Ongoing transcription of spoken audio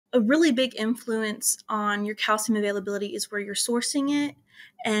a really big influence on your calcium availability is where you're sourcing it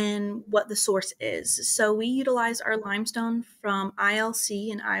and what the source is. So we utilize our limestone from ILC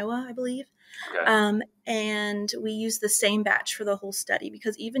in Iowa, I believe. Okay. And we use the same batch for the whole study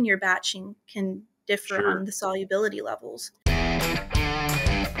because even your batching can differ Sure. on the solubility levels.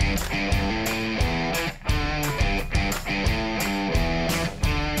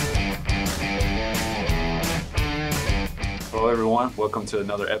 Hello, everyone. Welcome to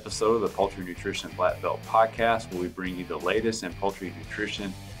another episode of the Poultry Nutrition Blackbelt Podcast, where we bring you the latest in poultry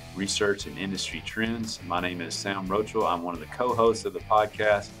nutrition research and industry trends. My name is Sam Rochel. I'm one of the co-hosts of the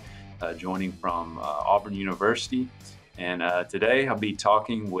podcast, joining from Auburn University. And today I'll be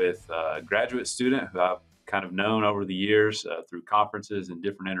talking with a graduate student who I've kind of known over the years through conferences and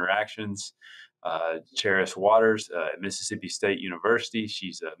different interactions, Charis Waters at Mississippi State University.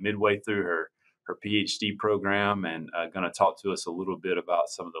 She's midway through her PhD program and going to talk to us a little bit about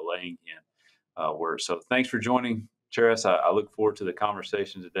some of the laying hen work. So thanks for joining, Charis. I look forward to the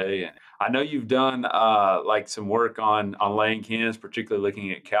conversation today. And I know you've done like some work on laying hens, particularly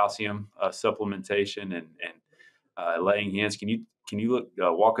looking at calcium supplementation and laying hens. Can you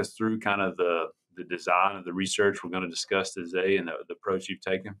walk us through kind of the design of the research we're going to discuss today and the approach you've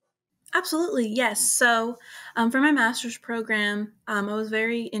taken? Absolutely, yes. So for my master's program, I was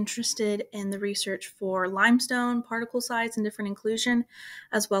very interested in the research for limestone, particle size, and different inclusion,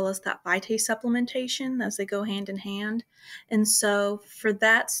 as well as that Phytase supplementation as they go hand in hand. And so for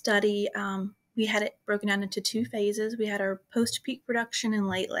that study, we had it broken down into two phases. We had our post-peak production and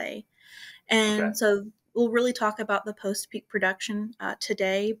late lay. And so we'll really talk about the post-peak production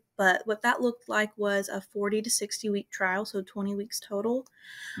today, but what that looked like was a 40 to 60 week trial, so 20 weeks total.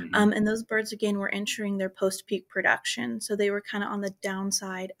 Mm-hmm. And those birds, again, were entering their post-peak production. So they were kind of on the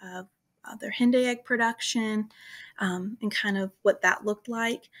downside of their hen day egg production and kind of what that looked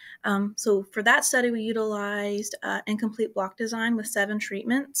like. So for that study, we utilized incomplete block design with 7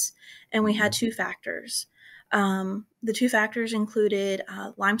 treatments, and we had 2 factors. The 2 factors included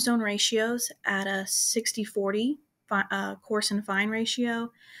limestone ratios at a 60-40 coarse and fine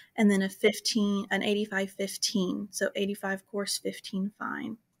ratio, and then an 85-15, so 85 coarse, 15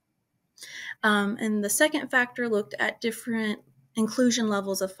 fine. And the second factor looked at different inclusion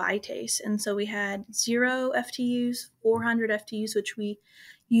levels of phytase, and so we had 0 FTUs, 400 FTUs, which we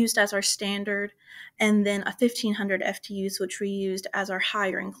used as our standard, and then a 1,500 FTUs, which we used as our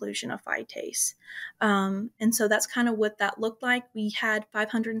higher inclusion of phytase. And so that's kind of what that looked like. We had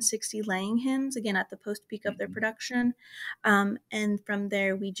 560 laying hens, again, at the post-peak of their production. And from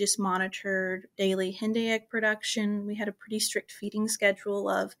there, we just monitored daily hen day egg production. We had a pretty strict feeding schedule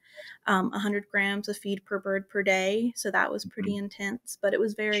of 100 grams of feed per bird per day. So that was pretty intense, but it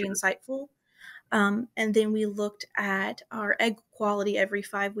was very insightful. And then we looked at our egg quality every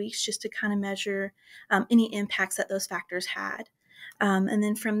 5 weeks just to kind of measure any impacts that those factors had. And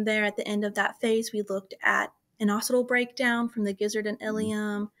then from there, at the end of that phase, we looked at an ostial breakdown from the gizzard and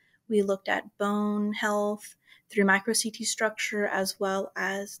ileum. We looked at bone health through micro-CT structure, as well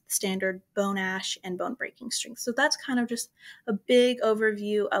as standard bone ash and bone breaking strength. So that's kind of just a big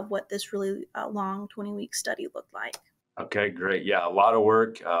overview of what this really long 20-week study looked like. Okay, great. Yeah, a lot of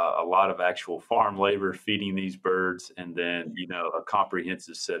work, a lot of actual farm labor feeding these birds, and then, a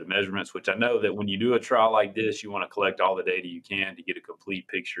comprehensive set of measurements, which I know that when you do a trial like this, you want to collect all the data you can to get a complete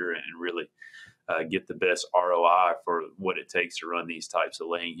picture and really get the best ROI for what it takes to run these types of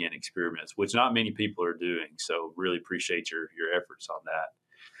laying hen experiments, which not many people are doing. So really appreciate your efforts on that.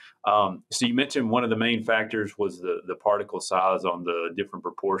 So you mentioned one of the main factors was the particle size on the different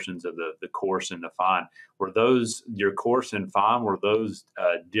proportions of the coarse and the fine. Were those your coarse and fine? Were those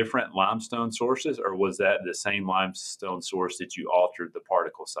different limestone sources, or was that the same limestone source that you altered the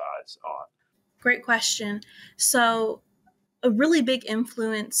particle size on? Great question. So a really big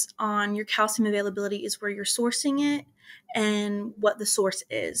influence on your calcium availability is where you're sourcing it and what the source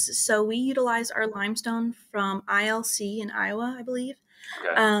is. So we utilize our limestone from ILC in Iowa, I believe.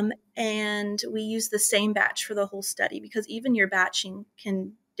 Okay. And we use the same batch for the whole study because even your batching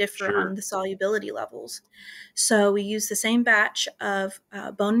can differ on the solubility levels. So we use the same batch of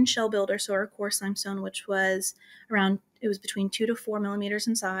bone and shell builder, so our coarse limestone, which was between 2 to 4 millimeters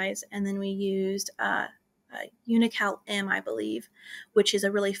in size. And then we used Unical M, I believe, which is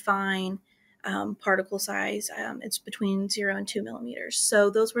a really fine particle size. It's between 0 and 2 millimeters. So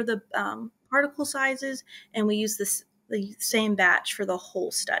those were the particle sizes, and we use the same batch for the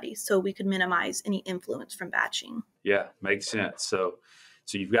whole study so we could minimize any influence from batching. Yeah, makes sense. So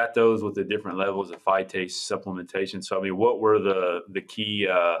you've got those with the different levels of phytase supplementation. So, I mean, what were the key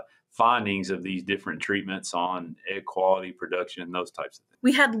findings of these different treatments on egg quality, production, and those types of things?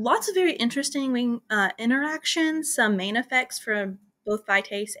 We had lots of very interesting interactions, some main effects from both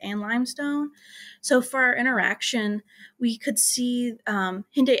Phytase and Limestone. So for our interaction, we could see hen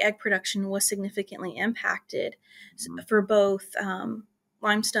day egg production was significantly impacted for both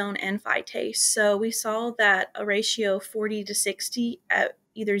Limestone and Phytase. So we saw that a ratio of 40 to 60 at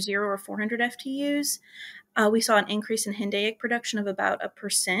either 0 or 400 FTUs. We saw an increase in hen day egg production of about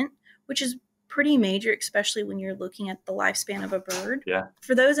 1%, which is pretty major, especially when you're looking at the lifespan of a bird. Yeah.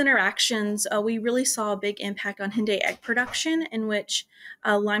 For those interactions, we really saw a big impact on hen day egg production, in which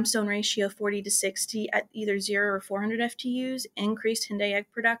Limestone ratio 40 to 60 at either 0 or 400 FTUs increased hen day egg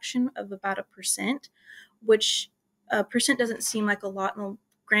production of about 1%, which percent doesn't seem like a lot in the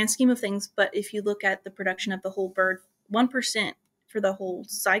grand scheme of things, but if you look at the production of the whole bird, 1% for the whole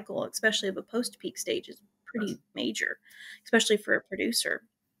cycle, especially of a post-peak stage, is pretty major, especially for a producer.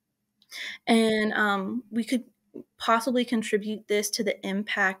 And we could possibly contribute this to the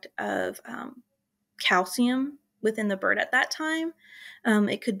impact of calcium within the bird at that time.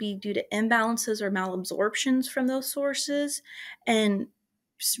 It could be due to imbalances or malabsorptions from those sources. And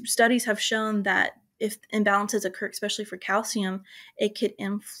studies have shown that if imbalances occur, especially for calcium, it could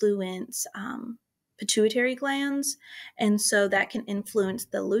influence pituitary glands. And so that can influence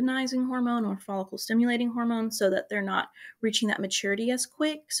the luteinizing hormone or follicle stimulating hormone, so that they're not reaching that maturity as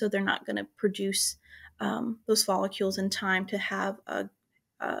quick. So they're not going to produce those follicles in time to have a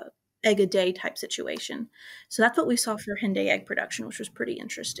egg a day type situation. So that's what we saw for hen day egg production, which was pretty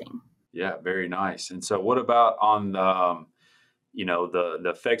interesting. Yeah, very nice. And so what about on the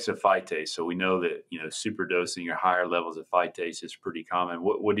effects of phytase? So we know that, superdosing or higher levels of phytase is pretty common.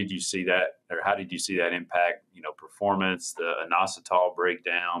 What did you see that, or how did you see that impact, performance, the inositol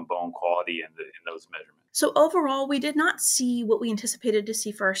breakdown, bone quality, and those measurements? So overall, we did not see what we anticipated to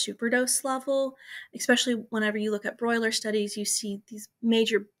see for our superdose level, especially whenever you look at broiler studies, you see these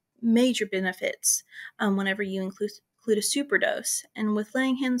major benefits whenever you include a superdose. And with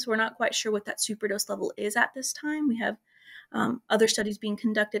laying hens, we're not quite sure what that superdose level is at this time. We have other studies being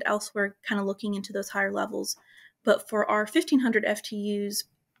conducted elsewhere, kind of looking into those higher levels. But for our 1,500 FTUs,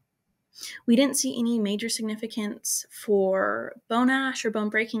 we didn't see any major significance for bone ash or bone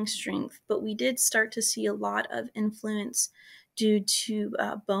breaking strength, but we did start to see a lot of influence due to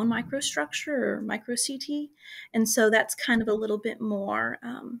bone microstructure or micro CT. And so that's kind of a little bit more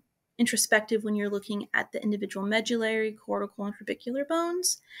introspective when you're looking at the individual medullary, cortical, and trabecular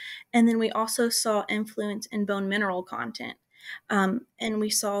bones. And then we also saw influence in bone mineral content. And we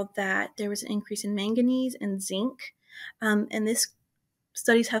saw that there was an increase in manganese and zinc. And this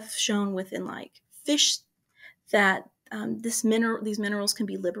studies have shown within like fish that these minerals can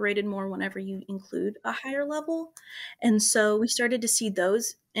be liberated more whenever you include a higher level. And so we started to see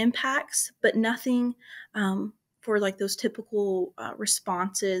those impacts, but nothing for like those typical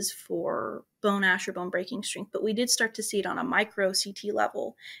responses for bone ash or bone breaking strength. But we did start to see it on a micro CT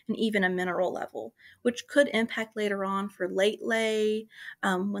level and even a mineral level, which could impact later on for late lay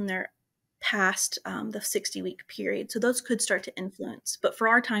when they're past the 60-week period. So those could start to influence. But for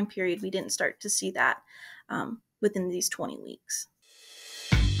our time period, we didn't start to see that within these 20 weeks.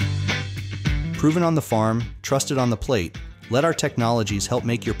 Proven on the farm, trusted on the plate, let our technologies help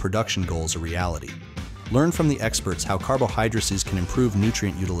make your production goals a reality. Learn from the experts how carbohydrates can improve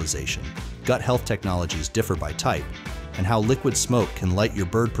nutrient utilization, gut health technologies differ by type, and how liquid smoke can light your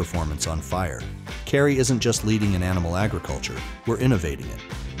bird performance on fire. Charis isn't just leading in animal agriculture, we're innovating it.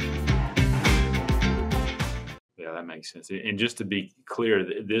 Yeah, that makes sense. And just to be clear,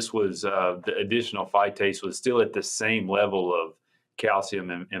 this was the additional phytase was still at the same level of calcium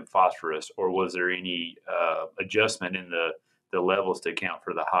and phosphorus, or was there any adjustment in the levels to account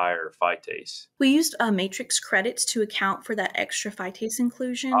for the higher phytase? We used matrix credits to account for that extra phytase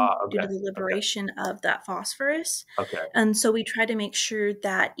inclusion due to the liberation of that phosphorus. Okay. And so we try to make sure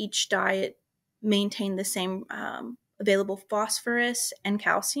that each diet maintained the same available phosphorus and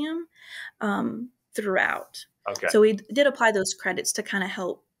calcium throughout. Okay. So we did apply those credits to kind of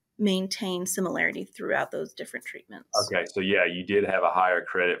help maintain similarity throughout those different treatments. Okay, so yeah, you did have a higher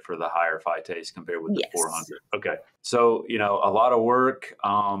credit for the higher phytase compared with the Yes. 400. Okay, so a lot of work, a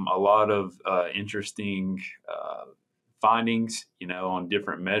lot of interesting findings, on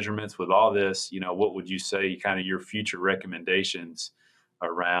different measurements. With all this, what would you say kind of your future recommendations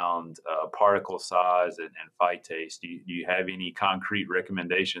around particle size and phytase? Do you have any concrete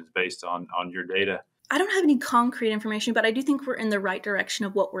recommendations based on your data? I don't have any concrete information, but I do think we're in the right direction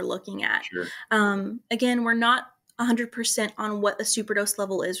of what we're looking at. Sure. Again, we're not 100% on what the superdose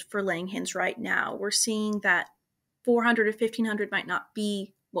level is for laying hens right now. We're seeing that 400 or 1,500 might not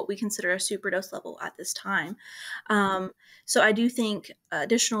be what we consider a superdose level at this time. So I do think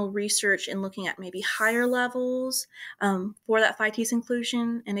additional research in looking at maybe higher levels for that phytase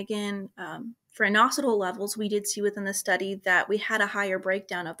inclusion. And again, for inositol levels, we did see within the study that we had a higher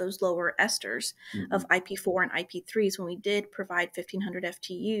breakdown of those lower esters of IP4 and IP3s when we did provide 1500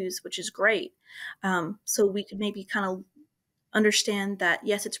 FTUs, which is great. So we could maybe kind of understand that,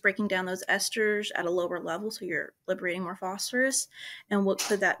 yes, it's breaking down those esters at a lower level, so you're liberating more phosphorus. And what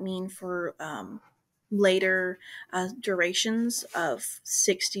could that mean for later durations of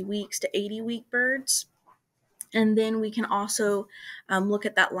 60 weeks to 80-week birds? And then we can also look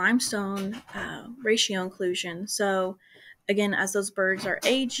at that limestone ratio inclusion. So again, as those birds are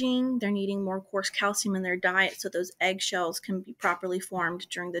aging, they're needing more coarse calcium in their diet so those eggshells can be properly formed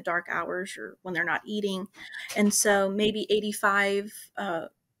during the dark hours or when they're not eating. And so maybe 85 to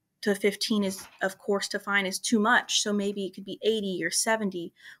 15 is, of course, to fine is too much. So maybe it could be 80 or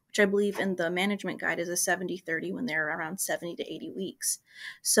 70, which I believe in the management guide is a 70-30 when they're around 70 to 80 weeks.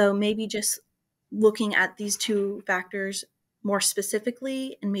 So maybe just looking at these two factors more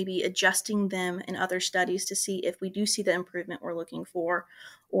specifically and maybe adjusting them in other studies to see if we do see the improvement we're looking for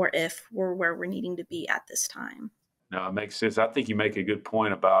or if we're where we're needing to be at this time. No, it makes sense. I think you make a good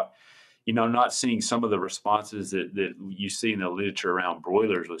point about, not seeing some of the responses that you see in the literature around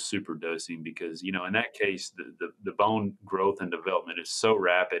broilers with superdosing, because, in that case, the bone growth and development is so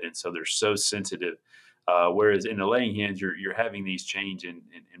rapid. And so they're so sensitive. Whereas in the laying hens, you're having these change in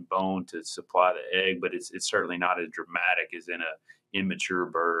bone to supply the egg, but it's certainly not as dramatic as in a immature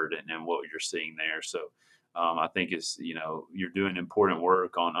bird and what you're seeing there. So I think it's, you're doing important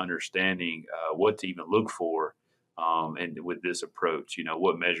work on understanding what to even look for. And with this approach,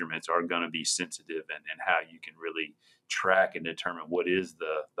 what measurements are going to be sensitive and how you can really track and determine what is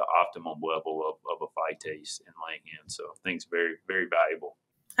the optimum level of a phytase in laying hens. So I think it's very, very valuable.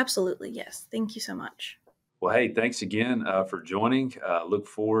 Absolutely. Yes. Thank you so much. Well, hey, thanks again for joining. Look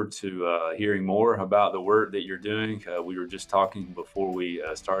forward to hearing more about the work that you're doing. We were just talking before we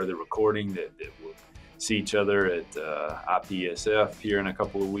started the recording that we'll see each other at IPSF here in a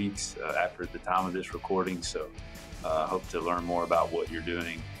couple of weeks after the time of this recording. So hope to learn more about what you're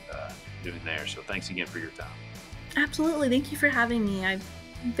doing there. So thanks again for your time. Absolutely. Thank you for having me. I'm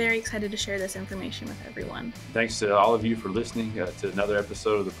very excited to share this information with everyone. Thanks to all of you for listening to another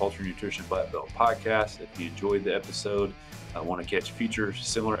episode of the Poultry Nutrition Blackbelt Podcast. If you enjoyed the episode, want to catch future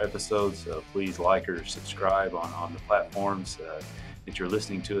similar episodes, please like or subscribe on the platforms that you're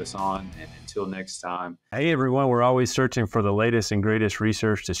listening to us on. And until next time. Hey everyone, we're always searching for the latest and greatest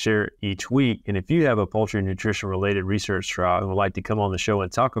research to share each week. And if you have a poultry nutrition related research trial and would like to come on the show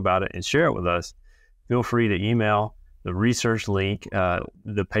and talk about it and share it with us, feel free to email the research link,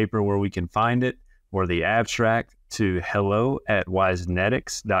 the paper where we can find it, or the abstract to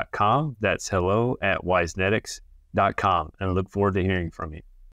hello@wisenetics.com. That's hello@wisenetics.com. And I look forward to hearing from you.